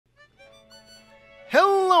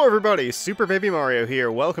Hello everybody, Super Baby Mario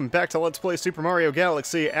here. Welcome back to Let's Play Super Mario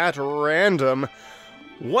Galaxy at random.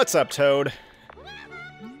 What's up, Toad?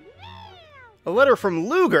 A letter from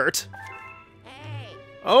Lugert?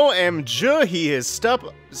 OMG, he is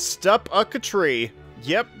stup up a tree.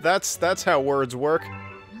 Yep, that's how words work.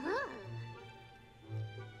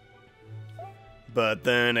 But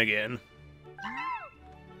then again.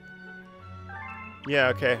 Yeah,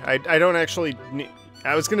 okay. I don't actually...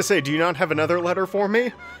 I was gonna say, do you not have another letter for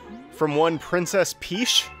me? From one Princess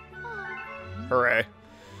Peach? Hooray.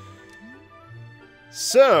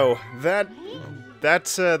 So, that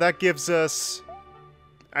gives us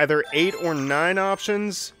either 8 or 9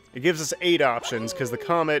 options. It gives us 8 options, because the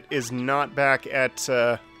Comet is not back at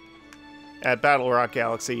Battle Rock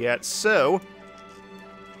Galaxy yet, so...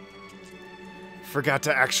 Forgot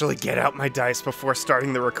to actually get out my dice before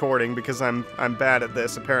starting the recording, because I'm bad at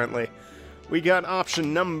this, apparently. We got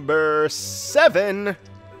option number 7,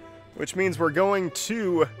 which means we're going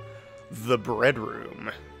to the bread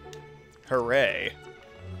room. Hooray.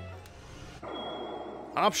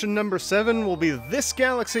 Option number 7 will be this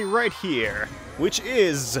galaxy right here, which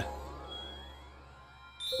is...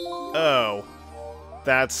 Oh.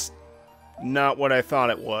 That's not what I thought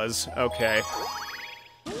it was. Okay.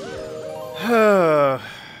 Well...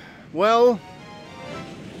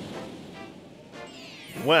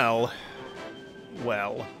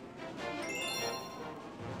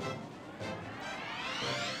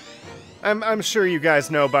 I'm sure you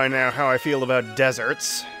guys know by now how I feel about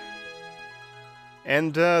deserts.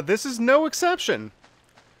 And, this is no exception.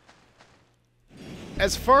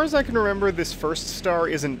 As far as I can remember, this first star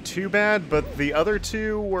isn't too bad, but the other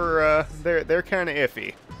two were, they're kinda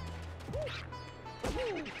iffy.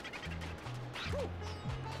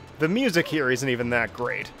 The music here isn't even that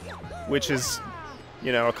great, which is,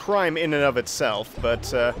 you know, a crime in and of itself,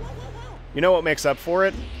 but, you know what makes up for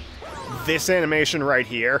it? This animation right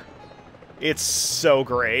here. It's so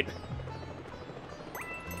great.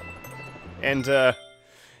 And,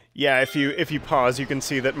 yeah, if you pause, you can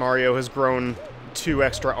see that Mario has grown 2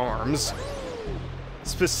 extra arms.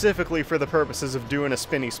 Specifically for the purposes of doing a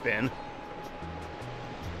spinny spin.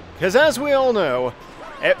 Because as we all know...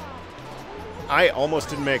 I almost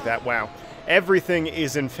didn't make that, wow. Everything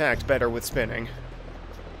is in fact better with spinning.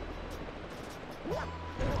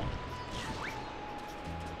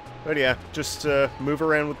 But yeah, just move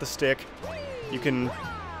around with the stick. You can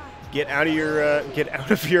get out of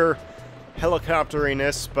your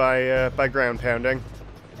helicopteriness by ground pounding.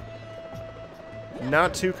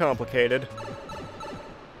 Not too complicated.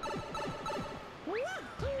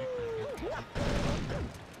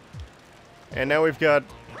 And now we've got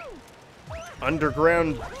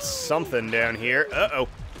underground something down here. Uh-oh.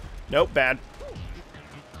 Nope, bad.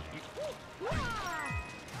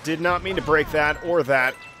 Did not mean to break that or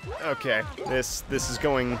that. Okay, this is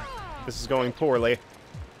going poorly.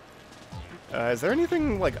 Is there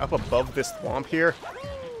anything like up above this swamp here?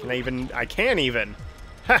 Can I even? I can't even.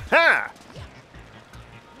 Ha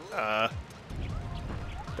ha.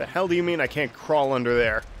 The hell do you mean I can't crawl under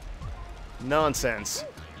there? Nonsense.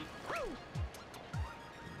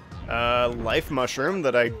 Life mushroom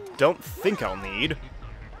that I don't think I'll need.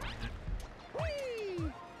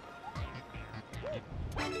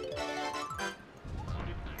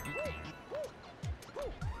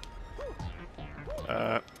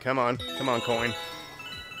 Come on, coin.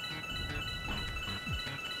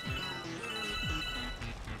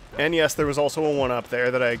 And yes, there was also a 1 up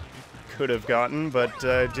there that I could have gotten, but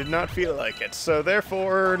did not feel like it, so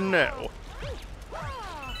therefore, no.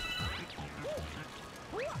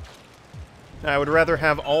 I would rather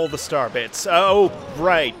have all the star bits. Oh,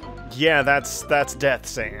 right. Yeah, that's death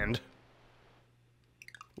sand.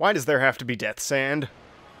 Why does there have to be death sand?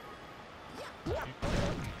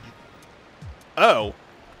 Oh.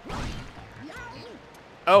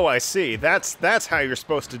 Oh, I see. That's how you're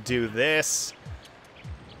supposed to do this.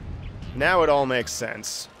 Now it all makes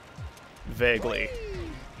sense. Vaguely.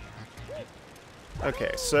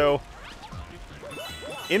 Okay, so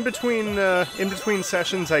in between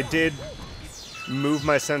sessions I did move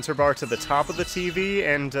my sensor bar to the top of the TV,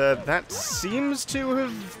 and that seems to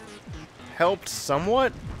have helped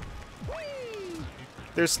somewhat.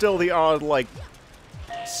 There's still the odd, like,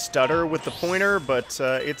 stutter with the pointer, but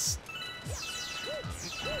it's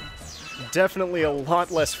definitely a lot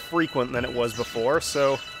less frequent than it was before,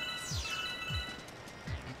 so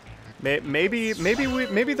maybe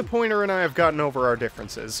the pointer and I have gotten over our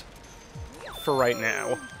differences for right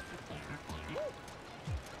now.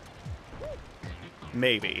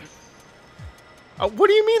 Maybe. What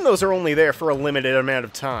do you mean those are only there for a limited amount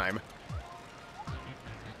of time?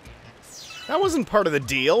 That wasn't part of the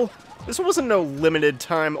deal. This wasn't no limited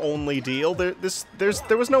time only deal. There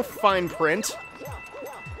was no fine print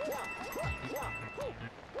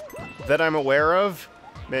that I'm aware of.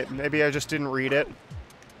 Maybe I just didn't read it.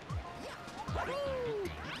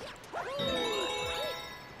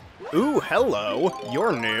 Ooh, hello.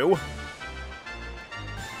 You're new.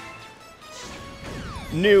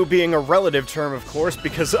 New being a relative term, of course,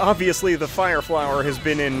 because obviously the Fire Flower has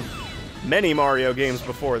been in many Mario games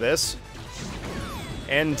before this.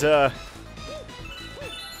 And, I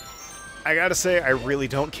gotta say, I really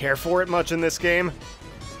don't care for it much in this game.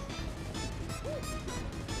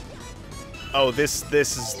 Oh, this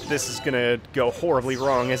is gonna go horribly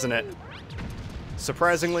wrong, isn't it?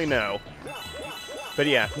 Surprisingly, no. But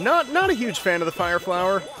yeah, not a huge fan of the Fire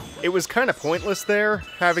Flower. It was kind of pointless there,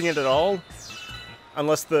 having it at all.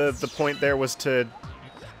 Unless the point there was to...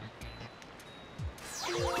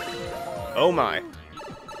 Oh my.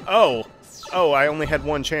 Oh! Oh, I only had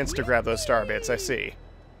one chance to grab those star bits, I see.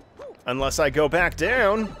 Unless I go back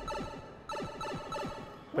down.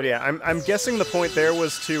 But yeah, I'm guessing the point there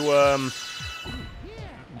was to,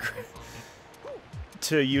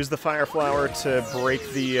 to use the Fire Flower to break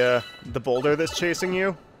the boulder that's chasing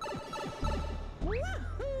you.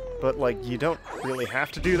 But, like, you don't really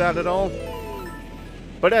have to do that at all.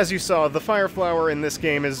 But as you saw, the Fire Flower in this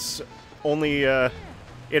game is only,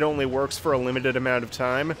 it only works for a limited amount of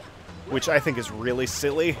time, which I think is really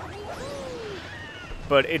silly.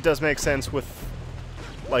 But it does make sense with,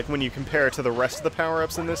 like, when you compare it to the rest of the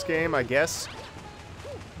power-ups in this game, I guess.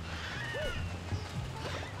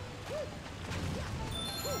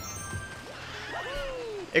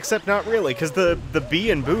 Except not really, because the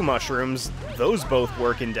bee and boo mushrooms, those both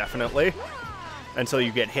work indefinitely. Until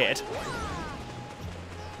you get hit.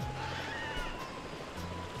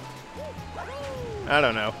 I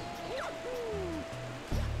don't know.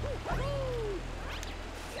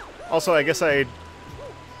 Also, I guess I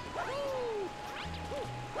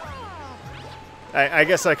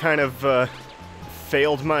guess I kind of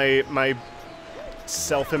failed my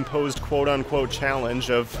self-imposed quote-unquote challenge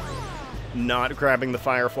of not grabbing the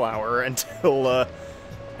Fire Flower until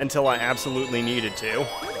I absolutely needed to.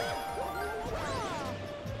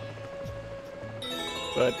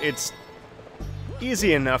 But it's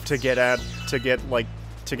easy enough to get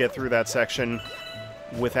through that section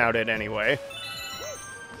without it anyway.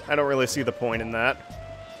 I don't really see the point in that.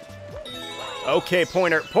 Okay,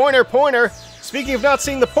 pointer, pointer, pointer! Speaking of not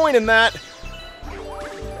seeing the point in that...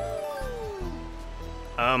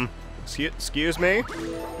 excuse me?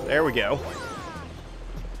 There we go.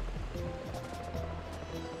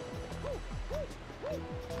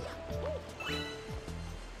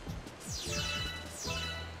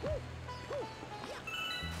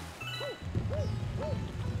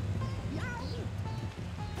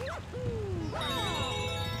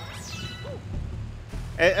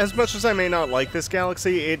 As much as I may not like this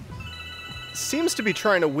galaxy, it seems to be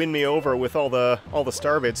trying to win me over with all the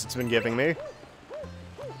star bits it's been giving me.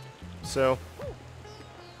 So,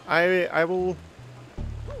 I will.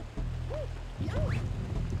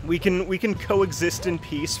 We can coexist in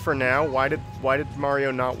peace for now. Why did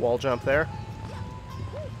Mario not wall jump there?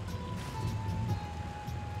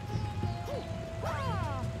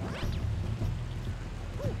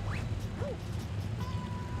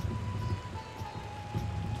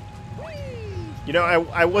 You know,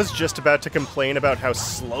 I was just about to complain about how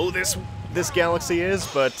slow this galaxy is,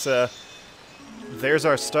 but there's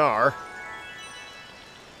our star.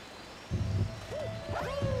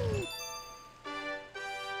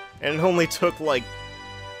 And it only took like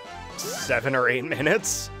 7 or 8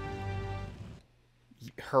 minutes.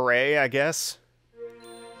 Hooray, I guess.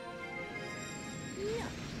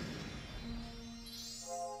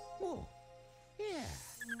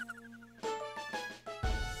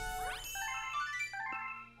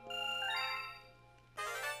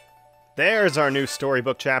 There's our new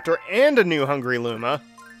storybook chapter and a new Hungry Luma.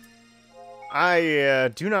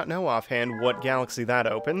 I do not know offhand what galaxy that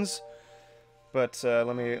opens, but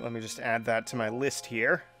let me just add that to my list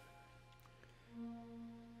here.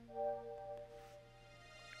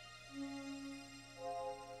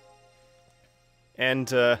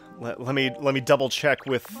 And let me double check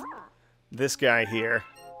with this guy here.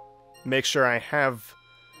 Make sure I have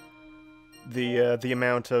the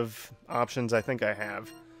amount of options I think I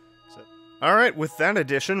have. Alright, with that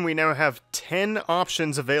addition, we now have 10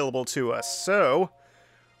 options available to us. So,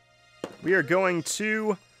 we are going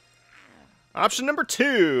to option number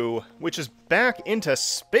 2, which is back into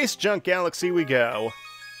Space Junk Galaxy we go.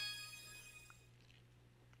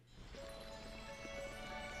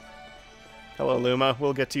 Hello, Luma.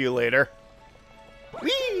 We'll get to you later.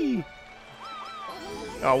 Whee!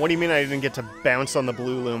 Oh, what do you mean I didn't get to bounce on the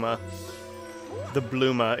blue Luma? The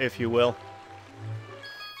Bluma, if you will.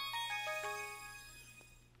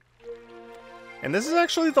 And this is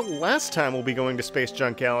actually the last time we'll be going to Space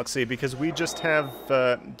Junk Galaxy, because we just have,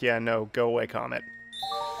 yeah, no, go away, Comet.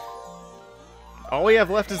 All we have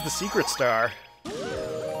left is the Secret Star.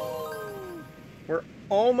 We're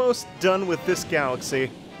almost done with this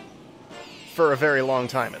galaxy. For a very long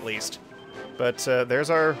time, at least. But, there's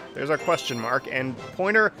our question mark, and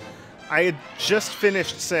Pointer, I had just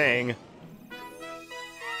finished saying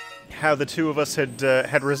how the two of us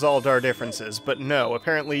had resolved our differences, but no,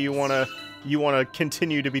 apparently you wanna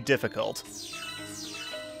continue to be difficult.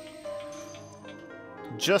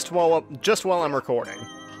 Just while I'm recording.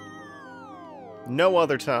 No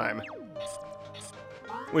other time.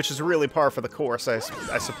 Which is really par for the course, I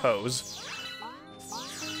suppose.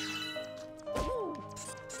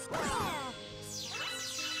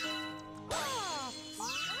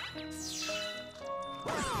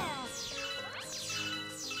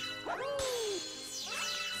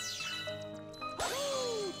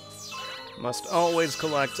 Must always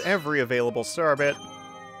collect every available starbit.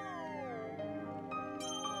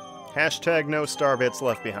 Hashtag no starbits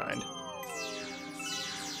left behind.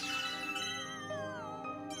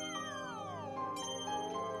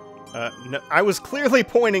 No, I was clearly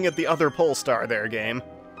pointing at the other pole star there, game.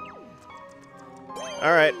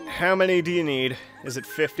 Alright, how many do you need? Is it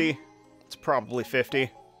 50? It's probably 50.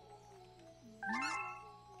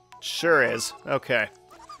 Sure is. Okay.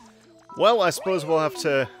 Well, I suppose we'll have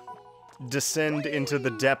to descend into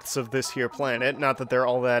the depths of this here planet. Not that they're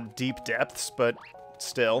all that deep depths, but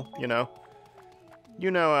still, you know.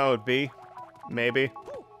 You know how it'd be. Maybe.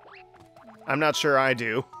 I'm not sure I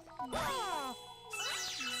do.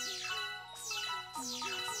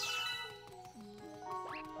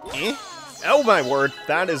 Eh? Oh my word,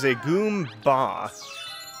 that is a Goomba.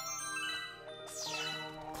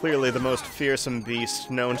 Clearly the most fearsome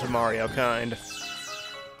beast known to Mario kind.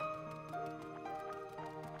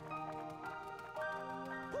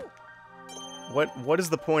 What is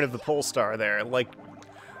the point of the pole star there? Like,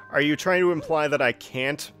 are you trying to imply that I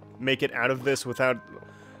can't make it out of this without...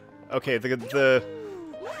 Okay, the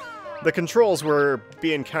controls were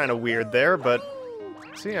being kind of weird there, but...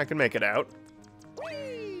 See, I can make it out.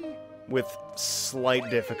 With slight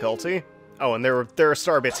difficulty. Oh, and there are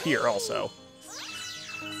starbits here also.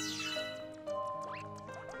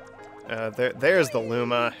 There's the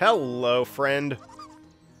Luma. Hello, friend.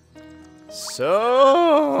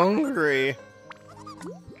 So hungry.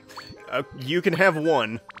 You can have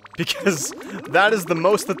one, because that is the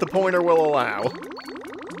most that the pointer will allow.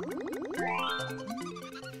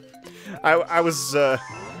 I was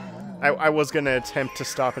gonna attempt to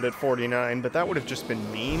stop it at 49, but that would have just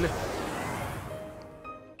been mean.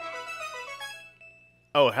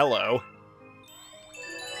 Oh, hello.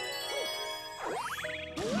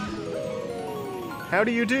 How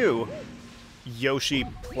do you do, Yoshi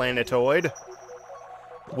Planetoid?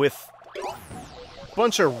 With a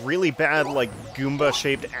bunch of really bad, like,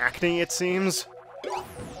 Goomba-shaped acne, it seems.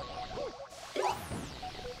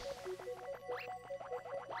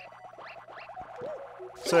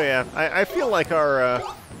 So yeah, I feel like our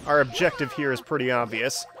objective here is pretty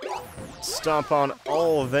obvious. Stomp on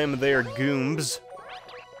all of them there Goombs.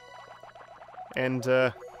 And,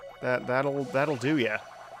 that'll do ya.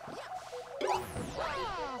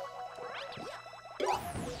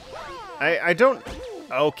 I don't...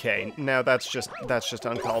 Okay, now that's just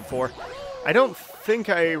uncalled for. I don't think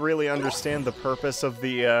I really understand the purpose of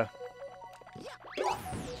the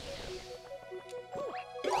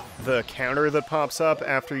counter that pops up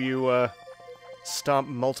after you, stomp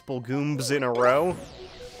multiple Goombs in a row.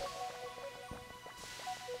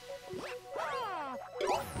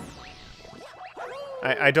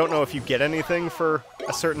 I don't know if you get anything for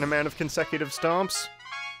a certain amount of consecutive stomps.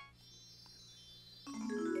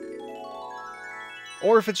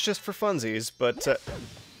 Or if it's just for funsies, but,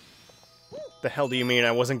 the hell do you mean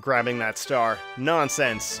I wasn't grabbing that star?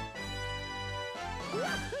 Nonsense!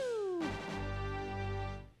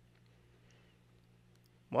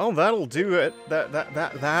 Well, that'll do it.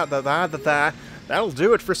 That'll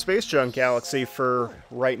do it for Space Junk Galaxy for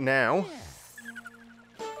right now.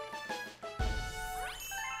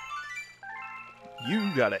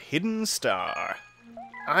 You got a hidden star.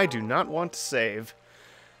 I do not want to save.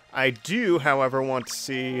 I do, however, want to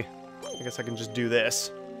see... I guess I can just do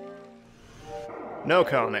this. No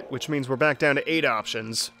comment, which means we're back down to 8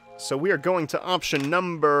 options. So we are going to option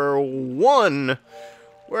number 1.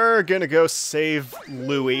 We're gonna go save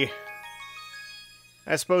Louie.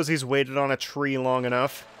 I suppose he's waited on a tree long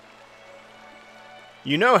enough.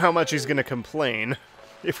 You know how much he's gonna complain.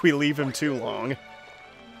 if we leave him too long.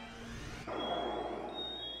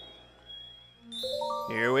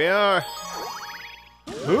 Here we are.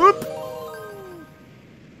 Whoop!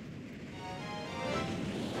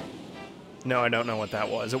 No, I don't know what that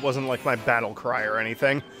was. It wasn't like my battle cry or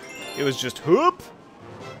anything. It was just whoop!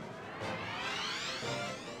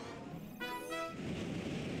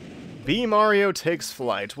 B. Mario takes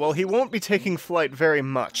flight. Well, he won't be taking flight very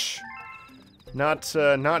much. Not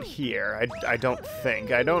here. I don't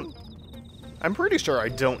think. I'm pretty sure I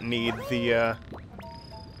don't need the,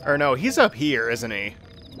 Or no, he's up here, isn't he?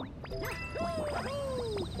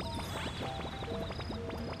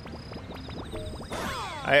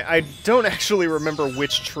 I don't actually remember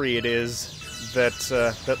which tree it is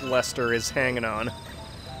that Lester is hanging on.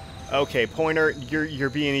 Okay, Pointer, you're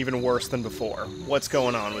being even worse than before. What's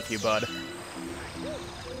going on with you, bud?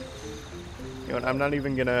 You know what, I'm not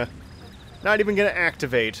even gonna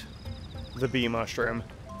activate the bee mushroom.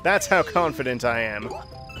 That's how confident I am.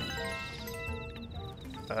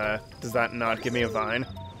 Does that not give me a vine?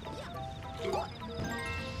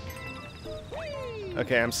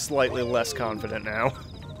 Okay, I'm slightly less confident now.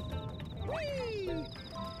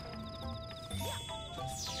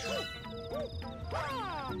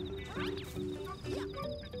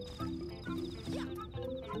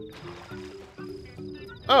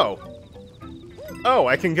 Oh. Oh,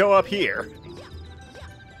 I can go up here.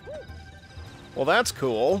 Well, that's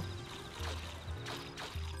cool.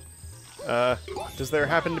 Does there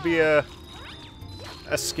happen to be a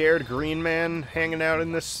scared green man hanging out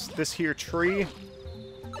in this here tree?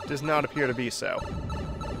 Does not appear to be so.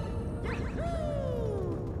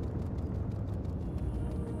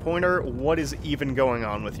 Pointer, what is even going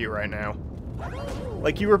on with you right now?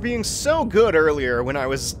 Like, you were being so good earlier when I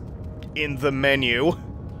was in the menu.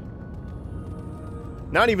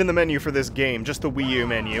 Not even the menu for this game, just the Wii U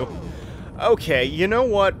menu. Okay, you know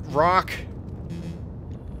what, Rock?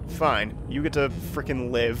 Fine, you get to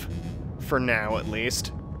frickin' live. For now, at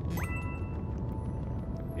least.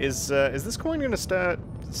 Is this coin gonna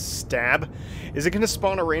stab? Is it gonna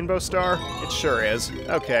spawn a rainbow star? It sure is.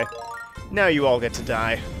 Okay. Now you all get to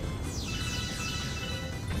die.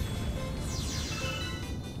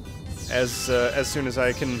 As soon as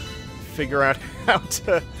I can figure out how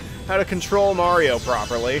to control Mario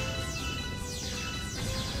properly.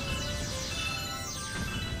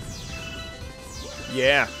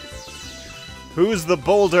 Yeah. Who's the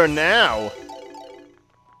boulder now?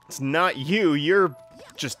 It's not you. You're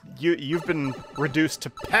just you've been reduced to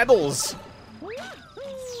pebbles.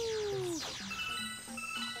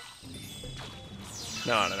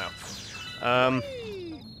 No.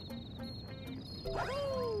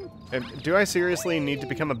 Do I seriously need to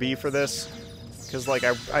become a bee for this? Because, like,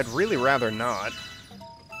 I'd really rather not.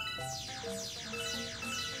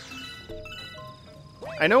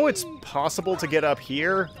 I know it's possible to get up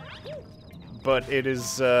here, but it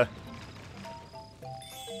is,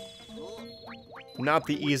 not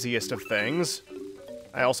the easiest of things.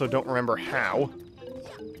 I also don't remember how.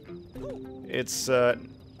 It's, Oh,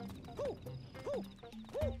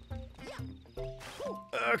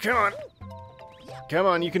 come on! Come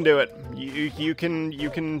on, you can do it. You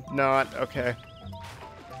can not, okay.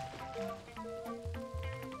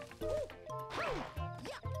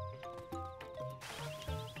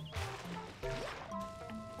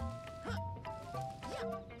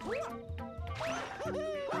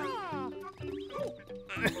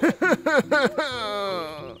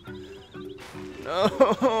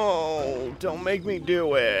 No, don't make me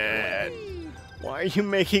do it. Why are you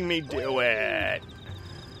making me do it?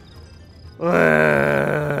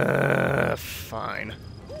 Fine.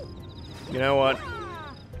 You know what?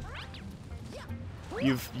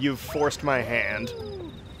 You've forced my hand.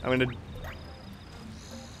 I'm gonna...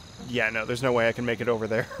 Yeah, no, there's no way I can make it over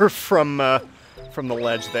there from the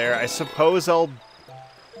ledge there. I suppose I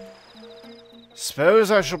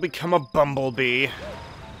shall become a bumblebee.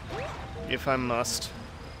 If I must.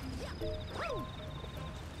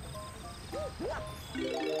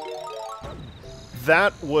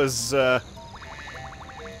 That was,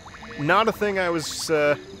 not a thing I was,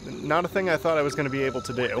 not a thing I thought I was going to be able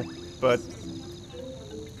to do, but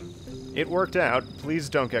it worked out. Please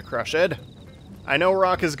don't get crushed. I know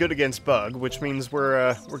Rock is good against Bug, which means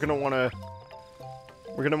we're gonna wanna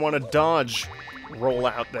dodge roll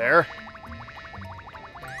out there.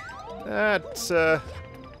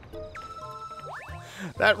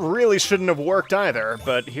 That really shouldn't have worked either,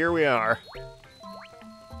 but here we are.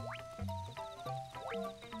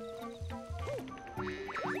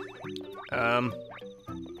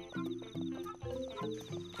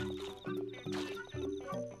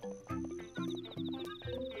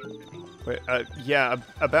 Wait, yeah,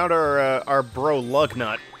 about our bro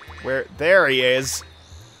Lugnut. Where, there he is.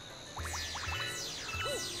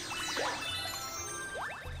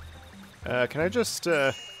 Can I just,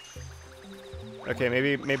 okay,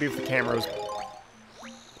 maybe if the camera was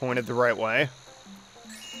pointed the right way.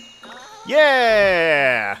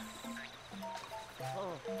 Yeah!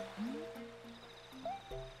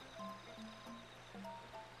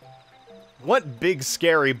 What big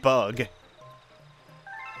scary bug?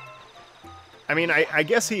 I mean, I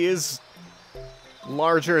guess he is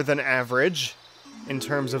larger than average in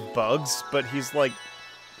terms of bugs, but he's like,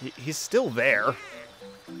 he's still there.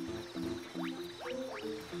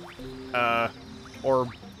 Or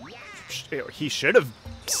he should have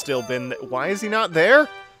still been. Why is he not there?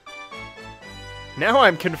 Now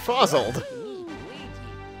I'm confuzzled.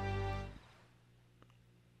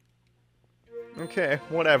 Okay,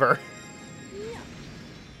 whatever.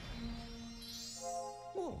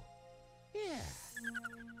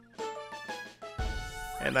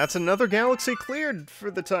 And that's another galaxy cleared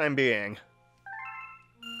for the time being.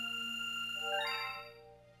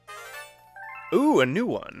 Ooh, a new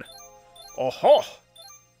one. Oh-ho!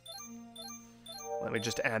 Let me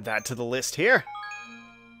just add that to the list here.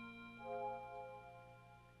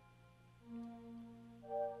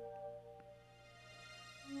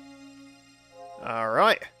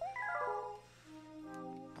 Alright.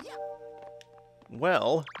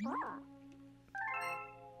 Well,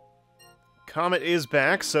 Comet is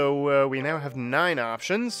back, so we now have 9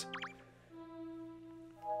 options.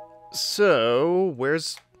 So,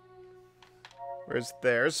 where's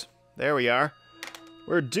theirs? There we are.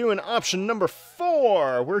 We're doing option number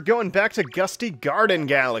 4. We're going back to Gusty Garden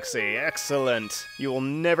Galaxy. Excellent. You will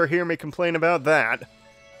never hear me complain about that.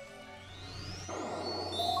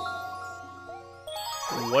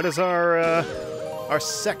 What is our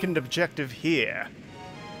second objective here?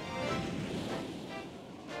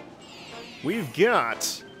 We've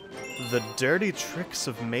got the dirty tricks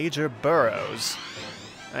of Major Burrows.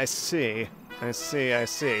 I see. I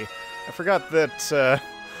forgot that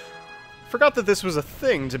this was a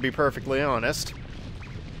thing, to be perfectly honest.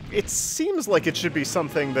 It seems like it should be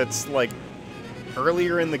something that's, like,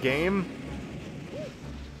 earlier in the game.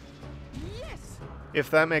 If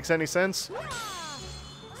that makes any sense.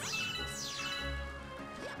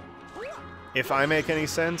 If I make any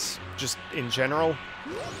sense, just in general.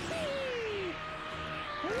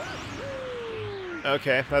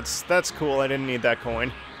 Okay, that's cool. I didn't need that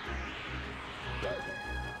coin.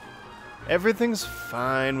 Everything's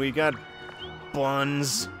fine. We got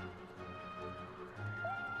buns.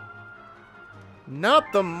 Not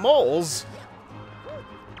the moles.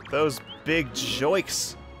 Those big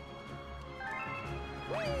joiks.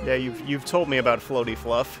 Yeah, you've told me about Floaty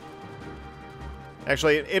Fluff.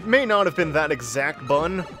 Actually, it may not have been that exact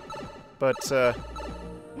bun, but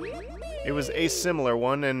it was a similar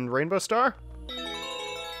one in Rainbow Star.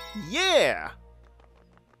 Yeah!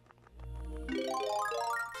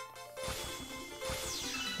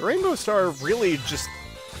 Rainbow Star really just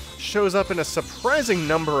shows up in a surprising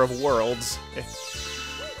number of worlds.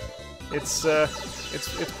 It's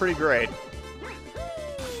pretty great.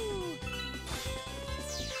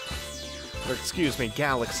 Or, excuse me,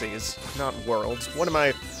 galaxies, not worlds. What am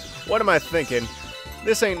I thinking?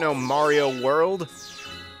 This ain't no Mario world.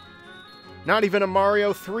 Not even a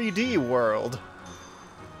Mario 3D world.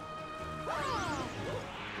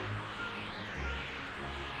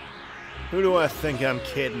 Who do I think I'm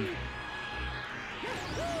kidding?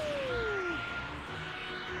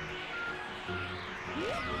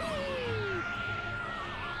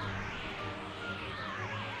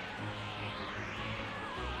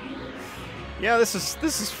 Yeah, this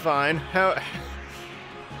is fine. How?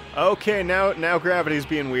 Okay, now gravity's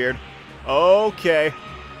being weird. Okay,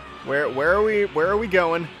 where are we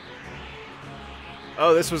going?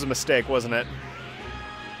 Oh, this was a mistake, wasn't it?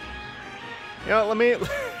 Yeah, let me.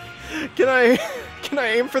 Can I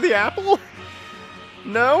aim for the apple?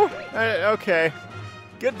 No? Okay.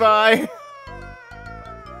 Goodbye.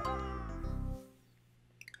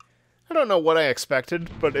 I don't know what I expected,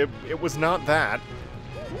 but it was not that.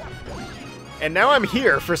 And now I'm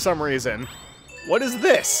here for some reason. What is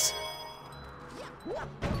this?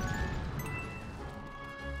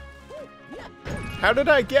 How did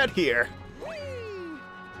I get here?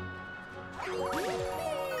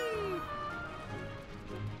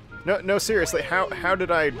 No, seriously, how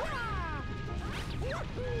did I...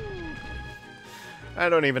 I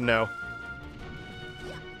don't even know.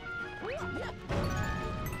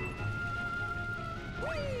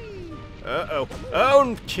 Uh-oh.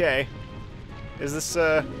 Okay. Is this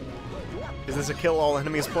a kill all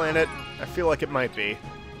enemies planet? I feel like it might be.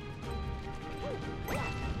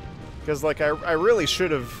 Because, like, I really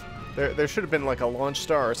should have... There should have been, like, a launch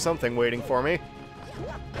star or something waiting for me.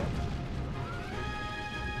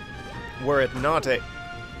 Were it not a...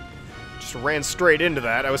 Just ran straight into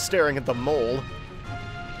that. I was staring at the mole.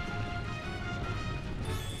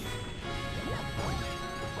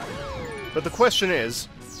 But the question is,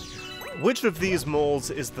 which of these moles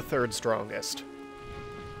is the third strongest?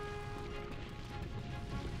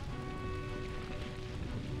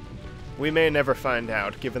 We may never find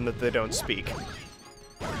out, given that they don't speak.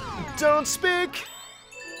 Don't speak!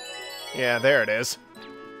 Yeah, there it is.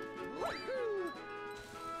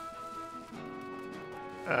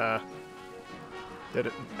 I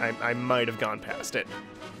might have gone past it.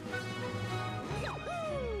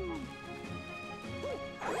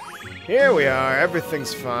 Here we are,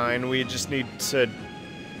 everything's fine, we just need to...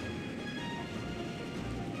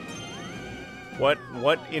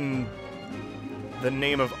 What in the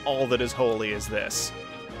name of all that is holy is this?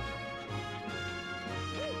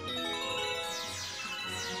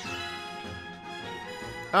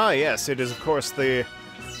 Ah yes, it is of course a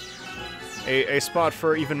spot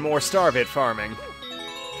for even more starbit farming.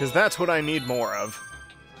 Because that's what I need more of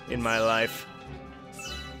in my life.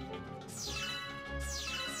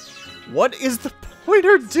 What is the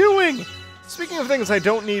pointer doing? Speaking of things I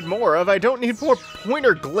don't need more of, I don't need more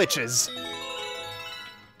pointer glitches.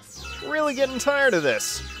 Really getting tired of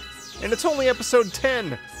this. And it's only episode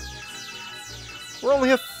 10. We're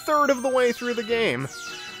only a third of the way through the game.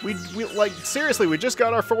 We like, seriously, we just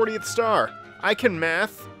got our 40th star. I can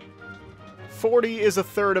math. 40 is a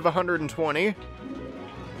third of 120.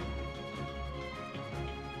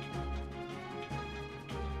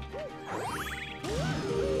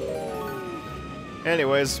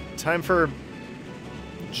 Anyways, time for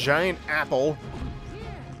giant apple.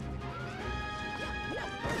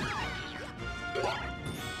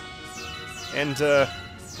 And,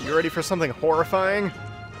 you ready for something horrifying?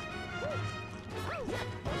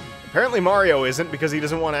 Apparently Mario isn't, because he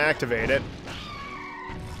doesn't want to activate it.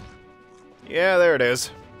 Yeah, there it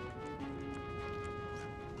is.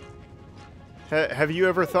 Have you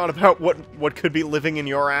ever thought about what could be living in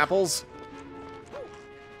your apples?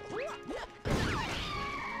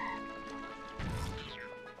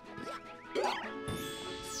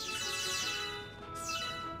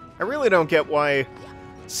 I really don't get why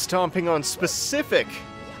stomping on specific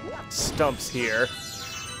stumps here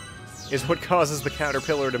is what causes the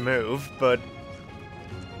caterpillar to move, but...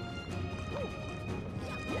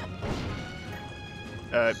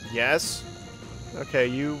 yes? Okay,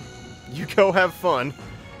 you go have fun.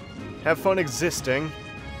 Have fun existing.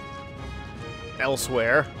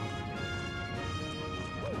 Elsewhere.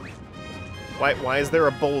 Why is there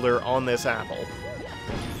a boulder on this apple?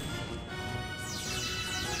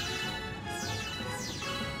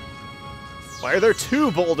 Why are there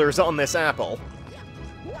 2 boulders on this apple?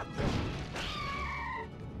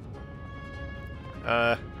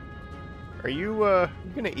 Are you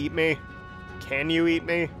gonna eat me? Can you eat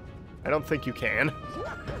me? I don't think you can.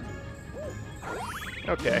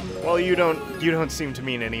 Okay, well you don't seem to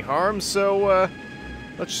mean any harm, so,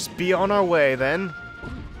 let's just be on our way, then.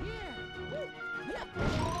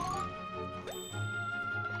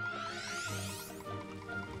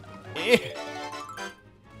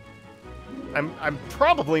 I'm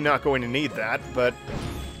probably not going to need that, but...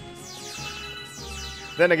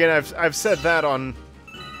 Then again, I've said that on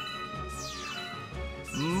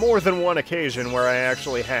more than one occasion where I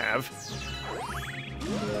actually have.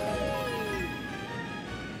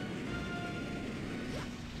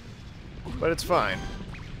 But it's fine.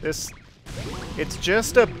 It's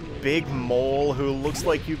just a big mole who looks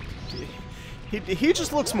like you... He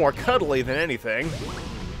just looks more cuddly than anything.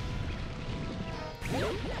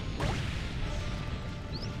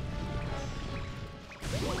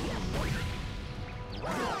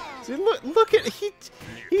 See, look at...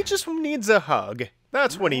 He just needs a hug.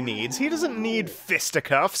 That's what he needs. He doesn't need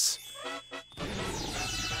fisticuffs.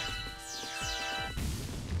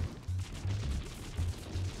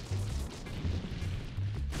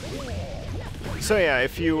 So yeah,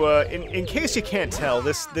 if you, in case you can't tell,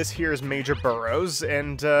 this here is Major Burrows,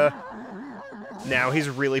 and, now he's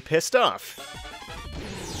really pissed off.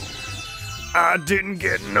 I didn't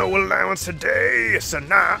get no allowance today, so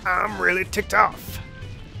now I'm really ticked off.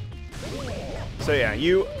 So yeah,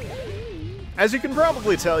 as you can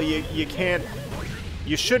probably tell, you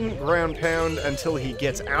shouldn't ground pound until he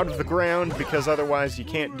gets out of the ground, because otherwise you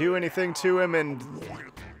can't do anything to him, and...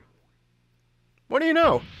 What do you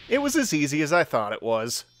know? It was as easy as I thought it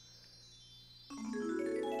was.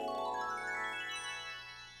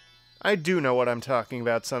 I do know what I'm talking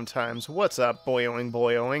about sometimes. What's up, boyoing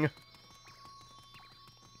boyoing?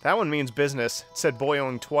 That one means business. It said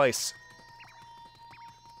boing twice.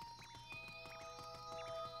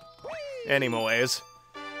 Anyways.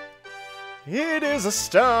 It is a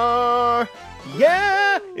star!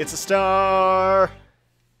 Yeah! It's a star!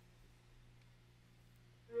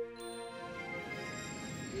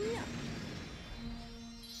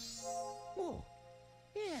 Oh,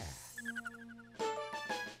 yeah.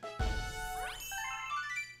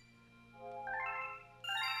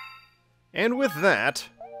 And with that,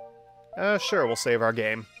 sure, we'll save our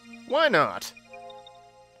game. Why not?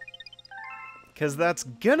 Because that's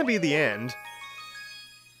gonna be the end.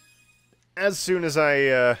 As soon as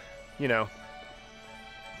I, you know,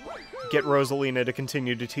 get Rosalina to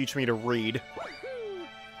continue to teach me to read.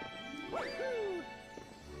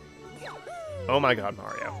 Oh my god,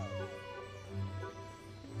 Mario.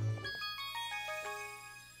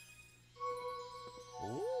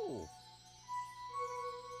 Oh.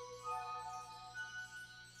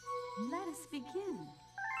 Let us begin.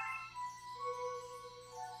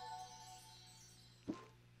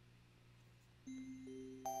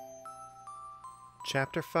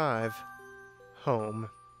 Chapter 5. Home.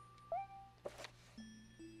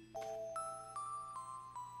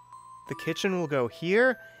 The kitchen will go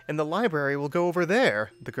here, and the library will go over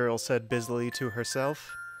there, the girl said busily to herself.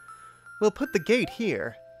 We'll put the gate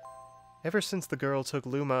here. Ever since the girl took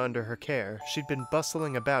Luma under her care, she'd been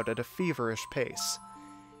bustling about at a feverish pace.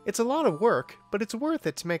 It's a lot of work, but it's worth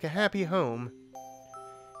it to make a happy home.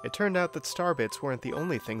 It turned out that starbits weren't the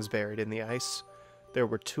only things buried in the ice. There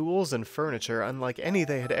were tools and furniture unlike any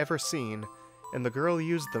they had ever seen, and the girl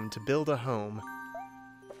used them to build a home.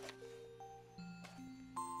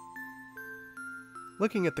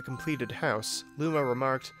 Looking at the completed house, Luma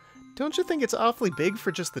remarked, "Don't you think it's awfully big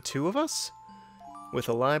for just the two of us?" With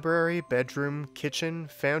a library, bedroom, kitchen,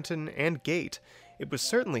 fountain, and gate, it was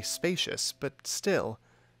certainly spacious, but still,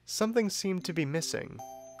 something seemed to be missing.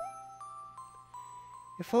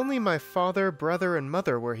 If only my father, brother, and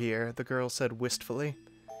mother were here, the girl said wistfully.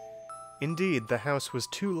 Indeed, the house was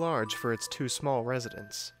too large for its two small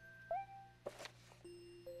residents.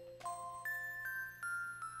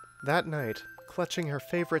 That night, clutching her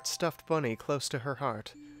favorite stuffed bunny close to her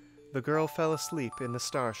heart, the girl fell asleep in the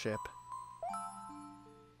starship.